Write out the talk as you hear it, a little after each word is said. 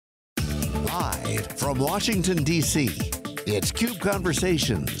Live from Washington, D.C., it's CUBE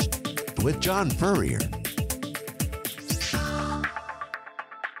Conversations with John Furrier.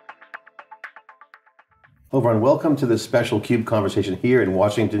 Hello everyone, welcome to this special CUBE conversation here in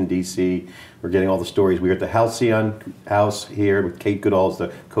Washington, D.C. We're getting all the stories. We're at the Halcyon House here with Kate Goodall,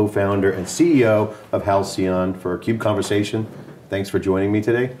 the co-founder and CEO of Halcyon, for a CUBE conversation. Thanks for joining me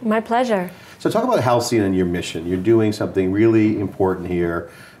today. My pleasure. So talk about Halcyon and your mission. You're doing something really important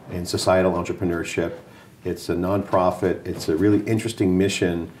here in societal entrepreneurship. It's a nonprofit, it's a really interesting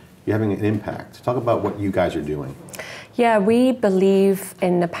mission. You're having an impact. Talk about what you guys are doing. Yeah, we believe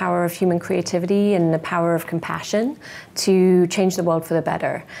in the power of human creativity and the power of compassion to change the world for the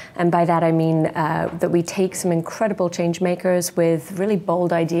better. And by that I mean that we take some incredible change makers with really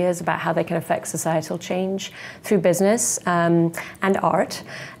bold ideas about how they can affect societal change through business and art.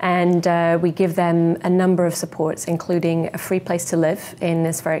 And we give them a number of supports, including a free place to live in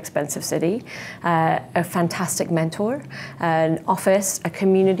this very expensive city, a fantastic mentor, an office, a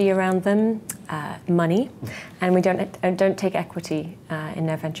community around them, money, and we don't take equity in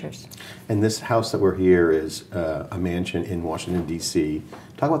their ventures. And this house that we're here is a mansion in Washington, D.C.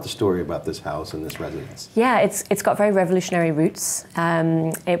 Talk about the story about this house and this residence. Yeah, it's got very revolutionary roots.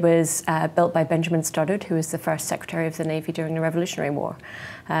 It was built by Benjamin Stoddard, who was the first Secretary of the Navy during the Revolutionary War.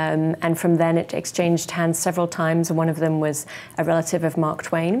 And from then it exchanged hands several times. One of them was a relative of Mark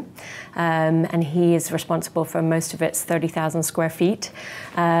Twain. And he is responsible for most of its 30,000 square feet.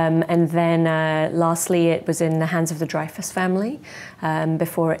 And then lastly, it was in the hands of the Dreyfus family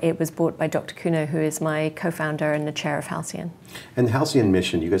before it was bought by Dr. Kuno, who is my co-founder and the chair of Halcyon. And the Halcyon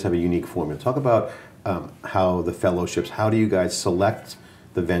mission, you guys have a unique formula. Talk about how the fellowships, how do you guys select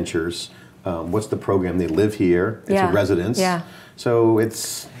the ventures? What's the program? They live here, it's a residence. Yeah. So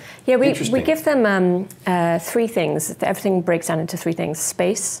it's we give them three things. Everything breaks down into three things: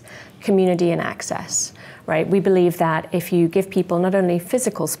 space, community, and access. Right? We believe that if you give people not only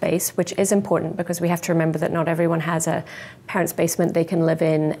physical space, which is important because we have to remember that not everyone has a parent's basement they can live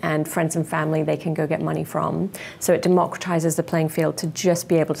in and friends and family they can go get money from. So it democratizes the playing field to just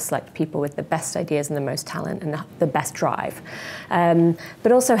be able to select people with the best ideas and the most talent and the best drive.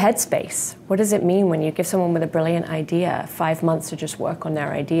 But also headspace. What does it mean when you give someone with a brilliant idea 5 months to just work on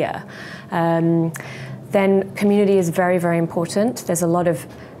their idea? Then community is very, very important. There's a lot of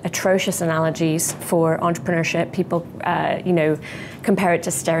atrocious analogies for entrepreneurship. People, compare it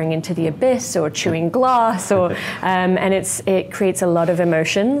to staring into the abyss or chewing glass, or and it creates a lot of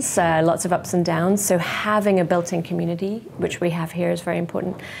emotions, lots of ups and downs. So having a built-in community, which we have here, is very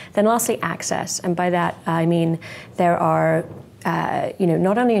important. Then lastly, access, and by that I mean there are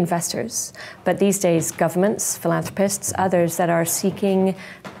not only investors, but these days governments, philanthropists, others that are seeking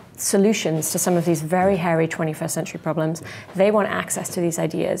solutions to some of these very hairy 21st century problems. They want access to these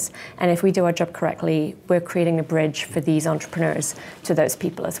ideas. And if we do our job correctly, we're creating a bridge for these entrepreneurs to those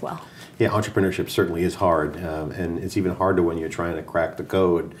people as well. Yeah, entrepreneurship certainly is hard. And it's even harder when you're trying to crack the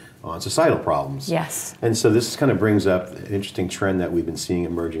code on societal problems. Yes. And so this kind of brings up an interesting trend that we've been seeing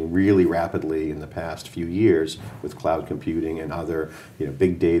emerging really rapidly in the past few years with cloud computing and other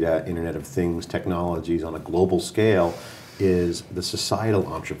big data, Internet of Things technologies on a global scale, is the societal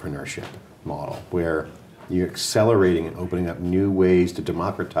entrepreneurship model, where you're accelerating and opening up new ways to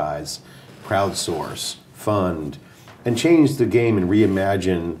democratize, crowdsource, fund, and change the game and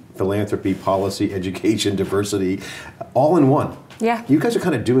reimagine philanthropy, policy, education, diversity, all in one. Yeah. You guys are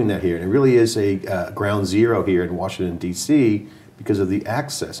kind of doing that here, and it really is a ground zero here in Washington, D.C. because of the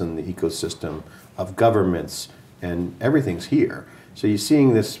access and the ecosystem of governments, and everything's here. So you're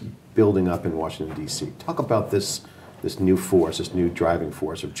seeing this building up in Washington, D.C. Talk about this new force, this new driving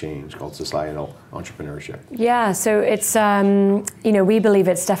force of change called societal entrepreneurship. Yeah, so it's, we believe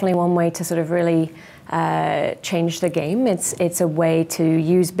it's definitely one way to sort of really change the game. It's a way to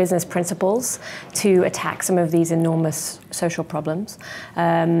use business principles to attack some of these enormous social problems.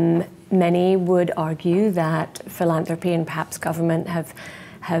 Many would argue that philanthropy and perhaps government have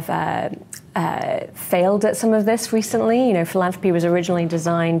failed at some of this recently. Philanthropy was originally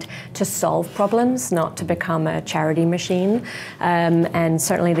designed to solve problems, not to become a charity machine. And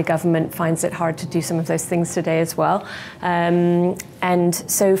certainly the government finds it hard to do some of those things today as well. And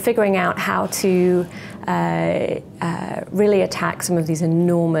so figuring out how to really attack some of these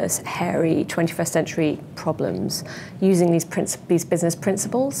enormous, hairy 21st century problems using these business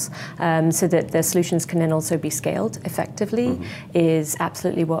principles so that the solutions can then also be scaled effectively is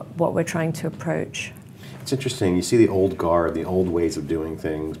absolutely what we're trying to approach. It's interesting, you see the old guard, the old ways of doing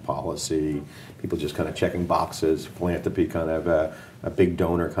things, policy, people just kind of checking boxes, philanthropy kind of a big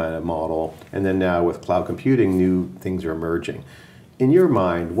donor kind of model, and then now with cloud computing, new things are emerging. in your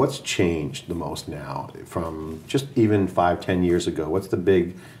mind, what's changed the most now from just even 5-10 years ago? What's the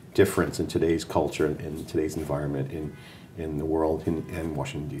big difference in today's culture and in today's environment in the world in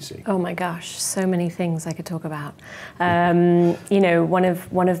Washington D.C.? Oh my gosh, so many things I could talk about. You know,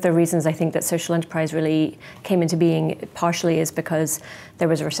 one of the reasons I think that social enterprise really came into being partially is because there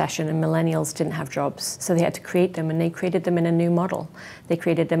was a recession and millennials didn't have jobs, so they had to create them, and they created them in a new model. They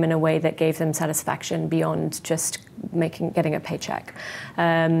created them in a way that gave them satisfaction beyond just getting a paycheck.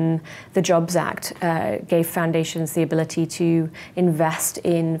 The Jobs Act gave foundations the ability to invest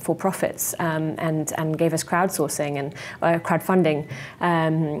in for-profits and gave us crowdsourcing and crowdfunding.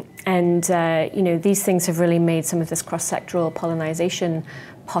 You know, these things have really made some of this cross-sectoral pollinization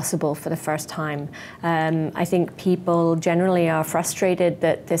possible for the first time. I think people generally are frustrated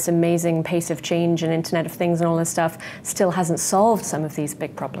that this amazing pace of change and Internet of Things and all this stuff still hasn't solved some of these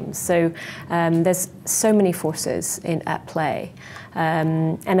big problems. So there's so many forces at play.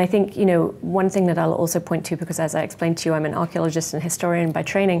 And I think, you know, one thing that I'll also point to, because as I explained to you, I'm an archaeologist and historian by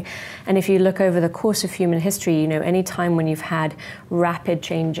training, and if you look over the course of human history, you know, any time when you've had rapid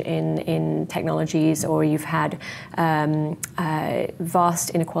change in technologies, or you've had vast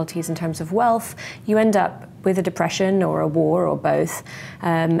inequalities in terms of wealth, you end up with a depression or a war or both.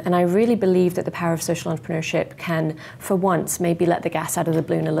 And I really believe that the power of social entrepreneurship can, for once, maybe let the gas out of the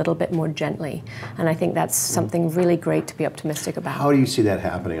balloon a little bit more gently. And I think that's something really great to be optimistic about. How do you see that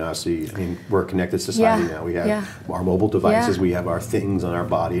happening? Honestly, I mean, we're a connected society now. We have our mobile devices, we have our things on our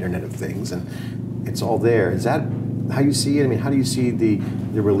body, Internet of Things, and it's all there. Is that how you see it? I mean, how do you see the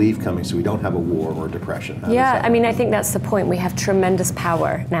relief coming so we don't have a war or a depression? I mean, I think that's the point. We have tremendous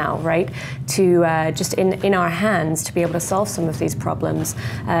power now, right, to just in our hands to be able to solve some of these problems.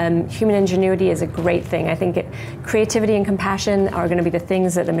 Human ingenuity is a great thing. I think creativity and compassion are going to be the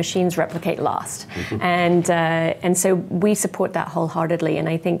things that the machines replicate last. And so we support that wholeheartedly. And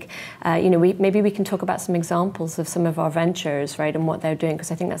I think, you know, maybe we can talk about some examples of some of our ventures, right, and what they're doing,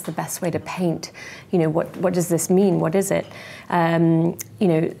 because I think that's the best way to paint, you know, what does this mean? What is it? You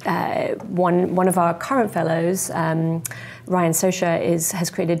know, one of our current fellows, Ryan Sosha, has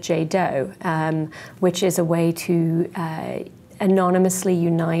created JDoe, which is a way to anonymously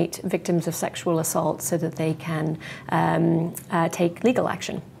unite victims of sexual assault so that they can take legal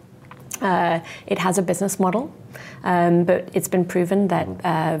action. It has a business model, but it's been proven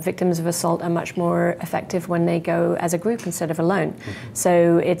that victims of assault are much more effective when they go as a group instead of alone.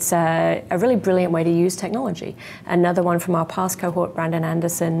 So it's a really brilliant way to use technology. Another one from our past cohort, Brandon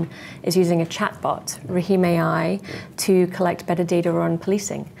Anderson, is using a chatbot, Raheem AI, to collect better data on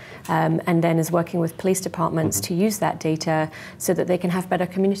policing, and then is working with police departments to use that data so that they can have better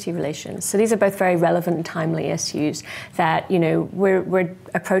community relations. So these are both very relevant and timely issues that, you know, we're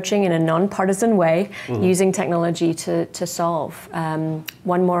approaching in a non-partisan way, using technology to solve.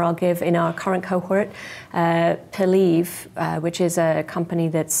 One more I'll give in our current cohort, Believe, which is a company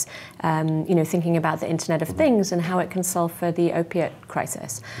that's you know, thinking about the Internet of Things and how it can solve for the opiate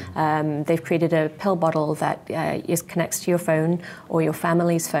crisis. They've created a pill bottle that connects to your phone or your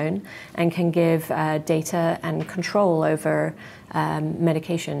family's phone and can give data and control over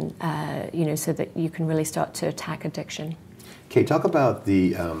medication, you know, so that you can really start to attack addiction. Kate, talk about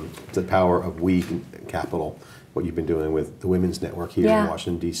the power of We Capital, what you've been doing with the Women's Network here in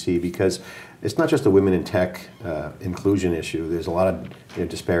Washington, D.C., because it's not just a women in tech inclusion issue. There's a lot of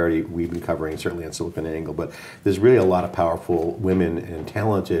disparity we've been covering, certainly on SiliconANGLE, but there's really a lot of powerful women and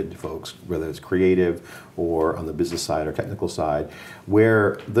talented folks, whether it's creative or on the business side or technical side,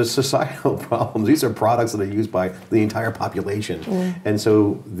 where the societal problems, these are products that are used by the entire population. And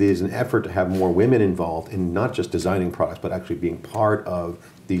so there's an effort to have more women involved in not just designing products, but actually being part of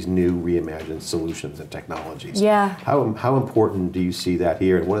these new reimagined solutions and technologies. How important do you see that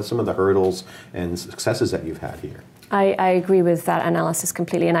here, and what are some of the hurdles and successes that you've had here? I agree with that analysis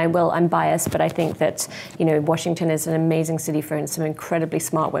completely, and I'm biased, but I think that, you know, Washington is an amazing city for some incredibly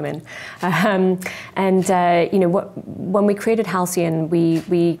smart women. You know, when we created Halcyon,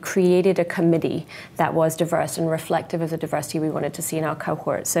 we created a committee that was diverse and reflective of the diversity we wanted to see in our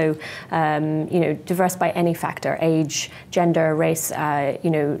cohort. So, you know, diverse by any factor: age, gender, race, you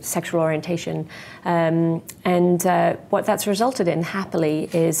know, sexual orientation, what that's resulted in, happily,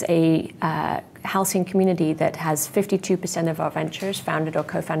 is a Halcyon community that has 52% of our ventures founded or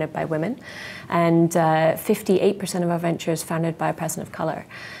co-founded by women, and 58% of our ventures founded by a person of color.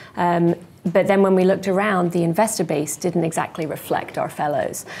 But then when we looked around, the investor base didn't exactly reflect our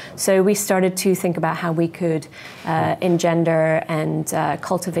fellows. So we started to think about how we could engender and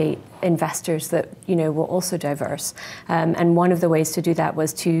cultivate investors that were also diverse. And one of the ways to do that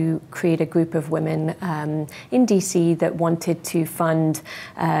was to create a group of women in DC that wanted to fund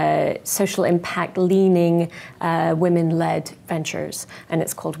social impact leaning women-led ventures, and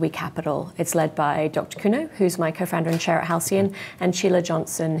it's called We Capital. It's led by Dr. Kuno, who's my co-founder and chair at Halcyon, and Sheila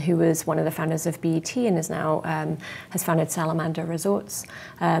Johnson, who was one of the founders of BET and is now has founded Salamander Resorts.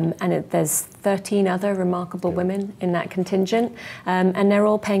 There's 13 other remarkable women in that contingent, and they're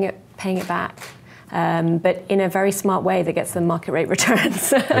all paying it back. But in a very smart way that gets them market rate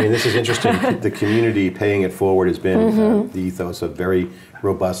returns. I mean, this is interesting. The community paying it forward has been the ethos of very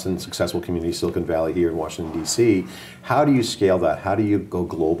robust and successful community, Silicon Valley here in Washington, D.C. How do you scale that? How do you go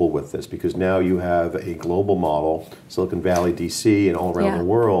global with this? Because now you have a global model, Silicon Valley, D.C., and all around the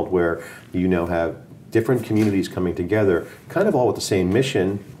world, where you now have different communities coming together, kind of all with the same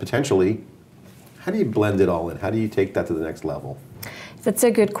mission, potentially. How do you blend it all in? How do you take that to the next level? That's a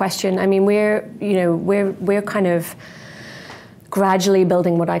good question. I mean, we're kind of gradually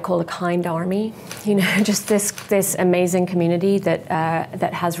building what I call a kind army. Just this amazing community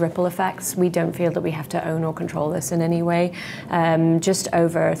that has ripple effects. We don't feel that we have to own or control this in any way. Just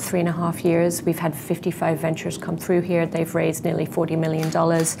over 3.5 years, we've had 55 ventures come through here. They've raised nearly $40 million,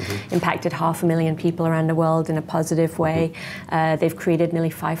 impacted 500,000 people around the world in a positive way. They've created nearly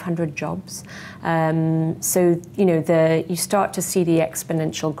 500 jobs. So you start to see the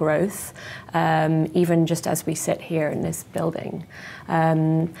exponential growth, even just as we sit here in this building.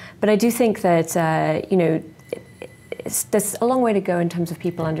 But I do think that there's a long way to go in terms of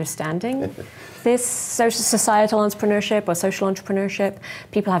people understanding this societal entrepreneurship or social entrepreneurship.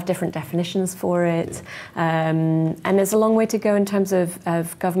 People have different definitions for it. And there's a long way to go in terms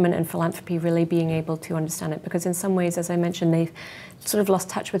of government and philanthropy really being able to understand it, because in some ways, as I mentioned, they've sort of lost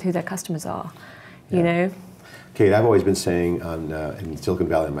touch with who their customers are, Kate, I've always been saying in Silicon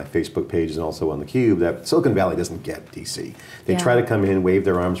Valley, on my Facebook pages and also on theCUBE, that Silicon Valley doesn't get DC. They try to come in, wave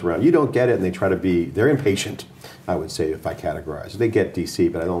their arms around. You don't get it, and they try to they're impatient, I would say, if I categorize. They get DC,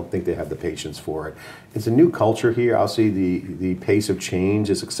 but I don't think they have the patience for it. It's a new culture here. I'll see the pace of change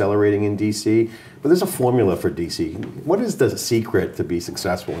is accelerating in DC, but there's a formula for DC. What is the secret to be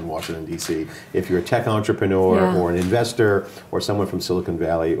successful in Washington, DC, if you're a tech entrepreneur or an investor or someone from Silicon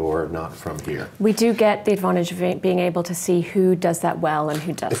Valley or not from here? We do get the advantage of being able to see who does that well and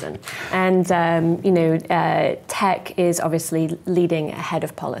who doesn't. And tech is obviously leading ahead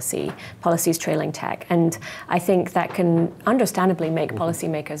of policy. Policy is trailing tech. And I think that can understandably make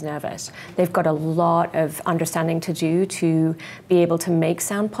policymakers nervous. They've got a lot of understanding to do to be able to make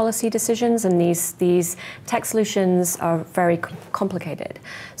sound policy decisions, and these tech solutions are very complicated.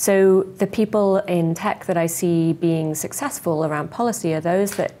 So the people in tech that I see being successful around policy are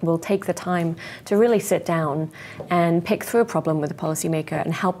those that will take the time to really sit down and pick through a problem with a policymaker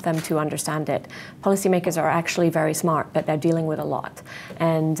and help them to understand it. Policymakers are actually very smart, but they're dealing with a lot.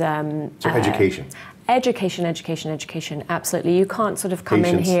 And so education. Education, absolutely. You can't sort of come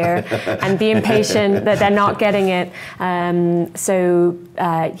in here and be impatient that they're not getting it. But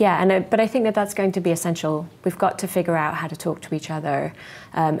I think that that's going to be essential. We've got to figure out how to talk to each other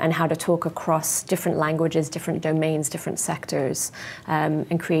and how to talk across different languages, different domains, different sectors,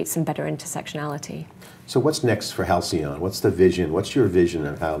 and create some better intersectionality. So what's next for Halcyon? What's the vision? What's your vision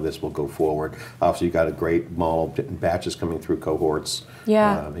of how this will go forward? Obviously, you've got a great model, batches coming through cohorts.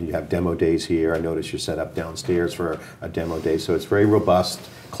 Yeah. And you have demo days here. I noticed you're set up downstairs for a demo day. So it's very robust,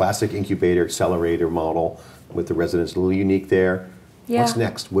 classic incubator, accelerator model with the residents. A little unique there. Yeah. What's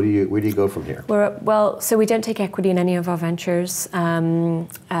next? Where do you go from here? So we don't take equity in any of our ventures,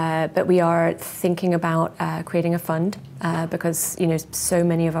 but we are thinking about creating a fund because so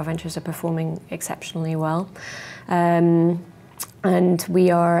many of our ventures are performing exceptionally well. And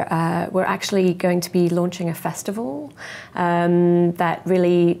we're actually going to be launching a festival that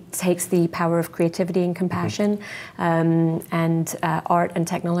really takes the power of creativity and compassion and art and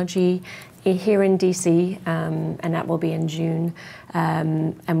technology here in DC, and that will be in June.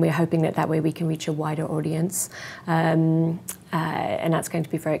 And we're hoping that way we can reach a wider audience, and that's going to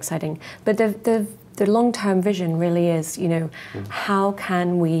be very exciting. But the long-term vision really is, how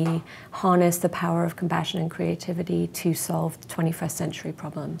can we harness the power of compassion and creativity to solve 21st century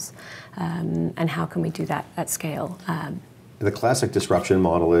problems, and how can we do that at scale? The classic disruption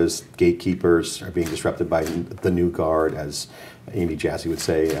model is gatekeepers are being disrupted by the new guard, as Amy Jassy would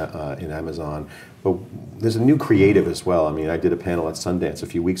say in Amazon. But there's a new creative as well. I mean, I did a panel at Sundance a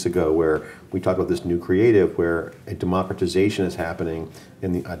few weeks ago where we talked about this new creative, where a democratization is happening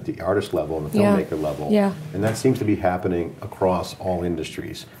at the artist level and the filmmaker level. Yeah. And that seems to be happening across all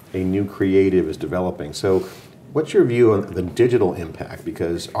industries. A new creative is developing. So What's your view on the digital impact?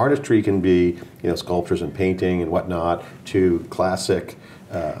 Because artistry can be, sculptures and painting and whatnot, to classic,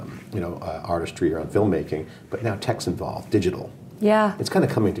 artistry around filmmaking, but now tech's involved, digital. Yeah. It's kind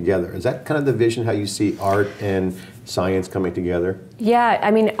of coming together. Is that kind of the vision, how you see art and science coming together? Yeah,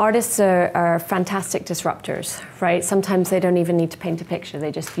 I mean, artists are fantastic disruptors, right? Sometimes they don't even need to paint a picture.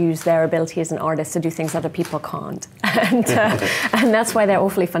 They just use their ability as an artist to do things other people can't. And that's why they're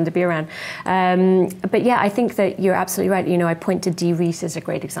awfully fun to be around. But yeah, I think that you're absolutely right. I point to Dee Reese as a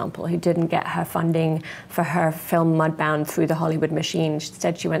great example, who didn't get her funding for her film Mudbound through the Hollywood machine.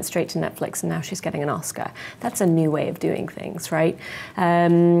 Instead, she went straight to Netflix, and now she's getting an Oscar. That's a new way of doing things, right?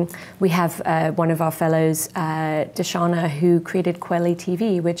 We have one of our fellows, Deshana, who created Quelly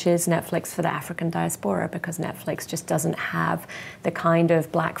TV, which is Netflix for the African diaspora, because Netflix just doesn't have the kind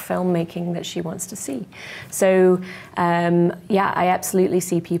of black filmmaking that she wants to see. So yeah, I absolutely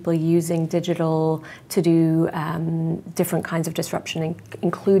see people using digital to do different kinds of disruption,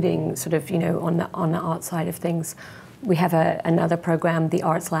 including sort of, on the art side of things. We have another program, the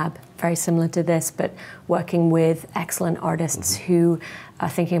Arts Lab, very similar to this, but working with excellent artists who are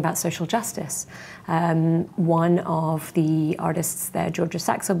thinking about social justice. One of the artists there, Georgia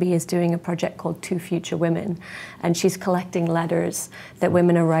Saxelby, is doing a project called To Future Women, and she's collecting letters that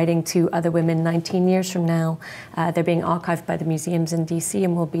women are writing to other women 19 years from now. They're being archived by the museums in DC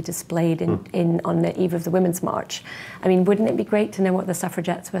and will be displayed on the eve of the Women's March. I mean, wouldn't it be great to know what the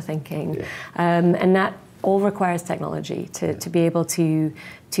suffragettes were thinking? Yeah. And that all requires technology to be able to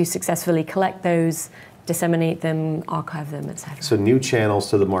successfully collect those, disseminate them, archive them, etc. So new channels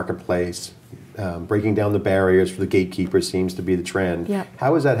to the marketplace, breaking down the barriers for the gatekeepers seems to be the trend. Yep.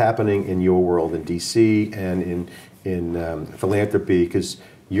 How is that happening in your world in DC and in philanthropy? Because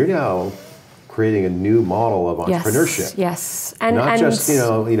you're now creating a new model of entrepreneurship. Yes. And not just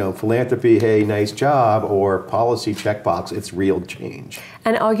philanthropy, hey, nice job, or policy checkbox. It's real change.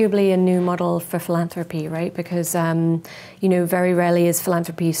 And arguably a new model for philanthropy, right? Because very rarely is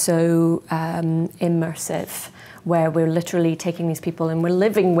philanthropy so immersive, where we're literally taking these people and we're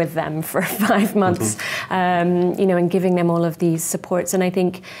living with them for 5 months, and giving them all of these supports. And I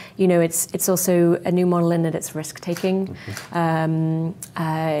think, it's also a new model in that it's risk-taking.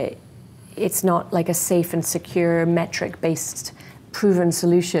 It's not like a safe and secure metric-based proven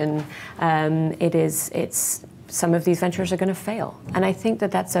solution. It's some of these ventures are going to fail, and I think that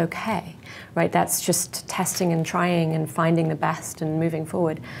that's okay, right? That's just testing and trying and finding the best and moving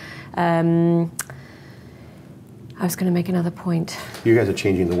forward. I was going to make another point. You guys are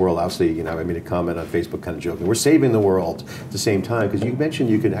changing the world. Obviously, I made a comment on Facebook kind of joking. We're saving the world at the same time, because you mentioned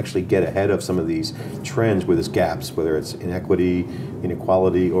you can actually get ahead of some of these trends where there's gaps, whether it's inequity,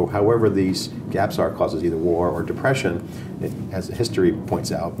 inequality, or however these gaps are, causes either war or depression, as history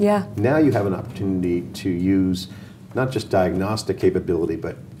points out. Yeah. Now you have an opportunity to use not just diagnostic capability,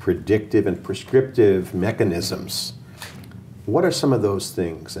 but predictive and prescriptive mechanisms. What are some of those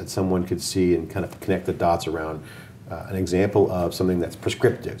things that someone could see and kind of connect the dots around? An example of something that's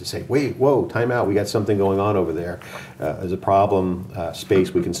prescriptive, to say, wait, whoa, time out, we got something going on over there. There's a problem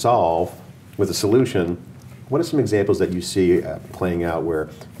space we can solve with a solution. What are some examples that you see playing out where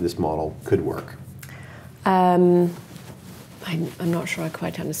this model could work? I'm not sure I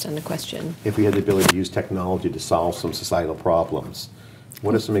quite understand the question. If we had the ability to use technology to solve some societal problems,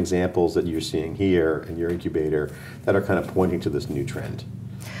 what are some examples that you're seeing here in your incubator that are kind of pointing to this new trend?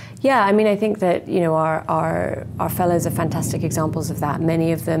 Yeah, I mean, I think that our fellows are fantastic examples of that.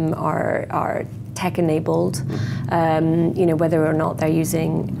 Many of them are tech-enabled, whether or not they're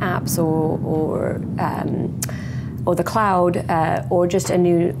using apps or the cloud, or just a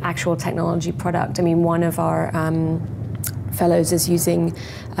new actual technology product. I mean, one of our fellows is using,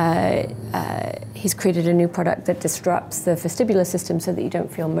 he's created a new product that disrupts the vestibular system so that you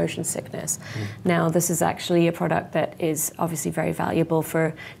don't feel motion sickness. Now, this is actually a product that is obviously very valuable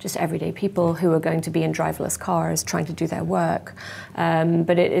for just everyday people who are going to be in driverless cars trying to do their work.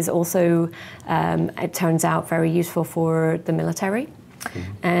 But it is also, it turns out, very useful for the military.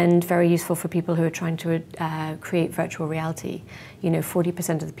 And very useful for people who are trying to create virtual reality.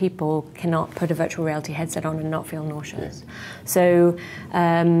 40% of the people cannot put a virtual reality headset on and not feel nauseous. So,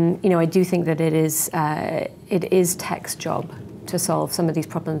 I do think that it is tech's job to solve some of these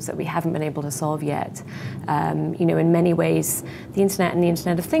problems that we haven't been able to solve yet. In many ways, the internet and the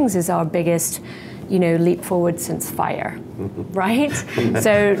Internet of Things is our biggest leap forward since fire, right?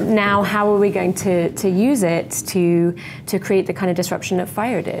 So now how are we going to use it to create the kind of disruption that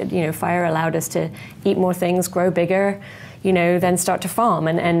fire did? Fire allowed us to eat more things, grow bigger, then start to farm.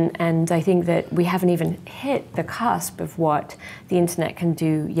 And I think that we haven't even hit the cusp of what the internet can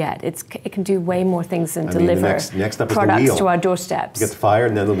do yet. It can do way more things than deliver next up products is the wheel. to our doorsteps. You get the fire,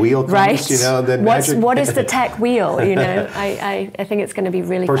 and then the wheel comes, right. And then what is the tech wheel? I think it's going to be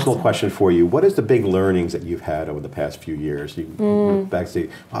really personal question for you. What is the big learnings that you've had over the past few years? You look back and say,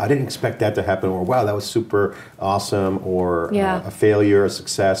 wow, I didn't expect that to happen, or wow, that was super awesome, or a failure, a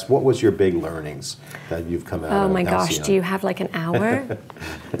success. What was your big learnings that you've come out of? Oh my gosh, do you have like an hour?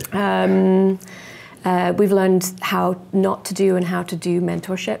 We've learned how not to do and how to do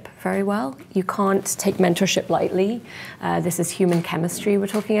mentorship very well. You can't take mentorship lightly. This is human chemistry we're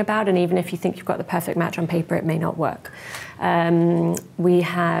talking about, and even if you think you've got the perfect match on paper, it may not work. We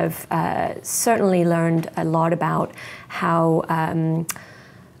have certainly learned a lot about how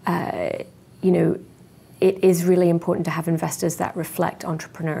it is really important to have investors that reflect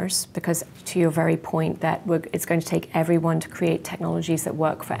entrepreneurs, because to your very point that it's going to take everyone to create technologies that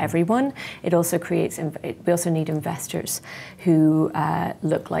work for everyone. It also we also need investors who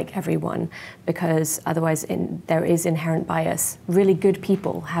look like everyone, because otherwise there is inherent bias. Really good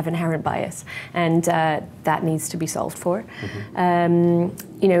people have inherent bias, and that needs to be solved for.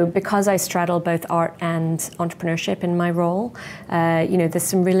 Because I straddle both art and entrepreneurship in my role, there's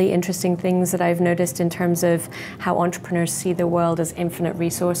some really interesting things that I've noticed in terms of how entrepreneurs see the world as infinite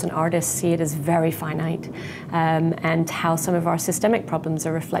resource and artists see it as very finite, and how some of our systemic problems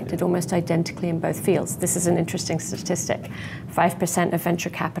are reflected almost identically in both fields. This is an interesting statistic. 5% of venture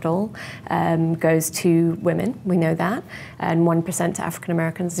capital goes to women, we know that, and 1% to African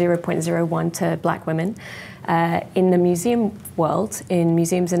Americans, 0.01 to black women. In the museum world, in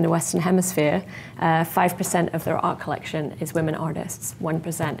museums in the Western Hemisphere, 5% of their art collection is women artists,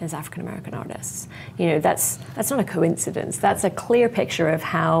 1% is African American artists. That's not a coincidence. That's a clear picture of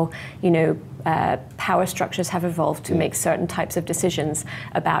how power structures have evolved to make certain types of decisions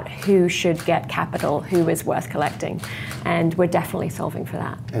about who should get capital, who is worth collecting, and we're definitely solving for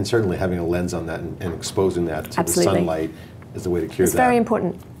that. And certainly having a lens on that and exposing that to Absolutely. the sunlight is the way to cure it's that. It's very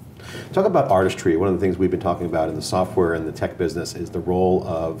important. Talk about artistry. One of the things we've been talking about in the software and the tech business is the role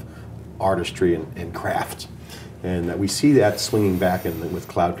of artistry and craft. And we see that swinging back with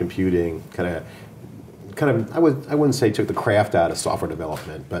cloud computing, kind of, I wouldn't say took the craft out of software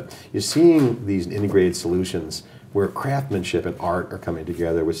development, but you're seeing these integrated solutions where craftsmanship and art are coming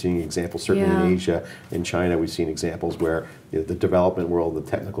together. We're seeing examples, certainly in Asia, in China, we've seen examples where the development world, the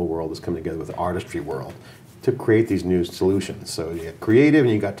technical world is coming together with the artistry world to create these new solutions. So you got creative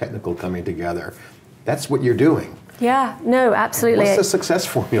and you got technical coming together. That's what you're doing. Yeah, no, absolutely. What's the success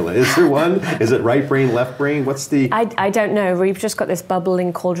formula? Is there one? Is it right brain, left brain? What's the... I don't know. We've just got this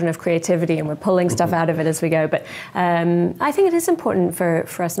bubbling cauldron of creativity and we're pulling stuff out of it as we go. But I think it is important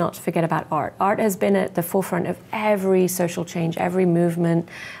for us not to forget about art. Art has been at the forefront of every social change, every movement.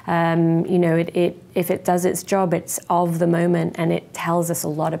 If it does its job, it's of the moment and it tells us a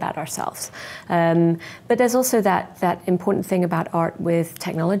lot about ourselves. But there's also that important thing about art with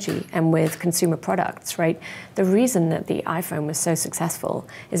technology and with consumer products, right? The reason that the iPhone was so successful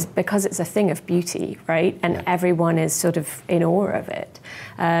is because it's a thing of beauty, right? And everyone is sort of in awe of it.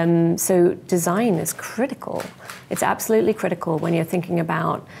 So design is critical. It's absolutely critical when you're thinking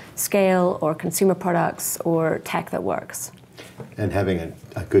about scale or consumer products or tech that works. And having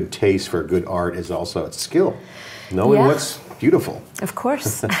a good taste for good art is also a skill. Knowing what's beautiful. Of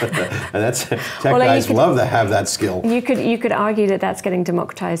course. And that's tech guys love to have that skill. You could argue that that's getting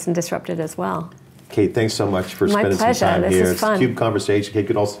democratized and disrupted as well. Kate, thanks so much for spending some time here. It's CUBE Conversation. Kate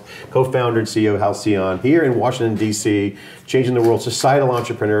Goodall, co-founder and CEO of Halcyon, here in Washington, D.C., changing the world, societal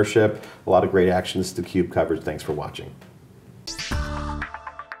entrepreneurship, a lot of great actions the CUBE covers. Thanks for watching.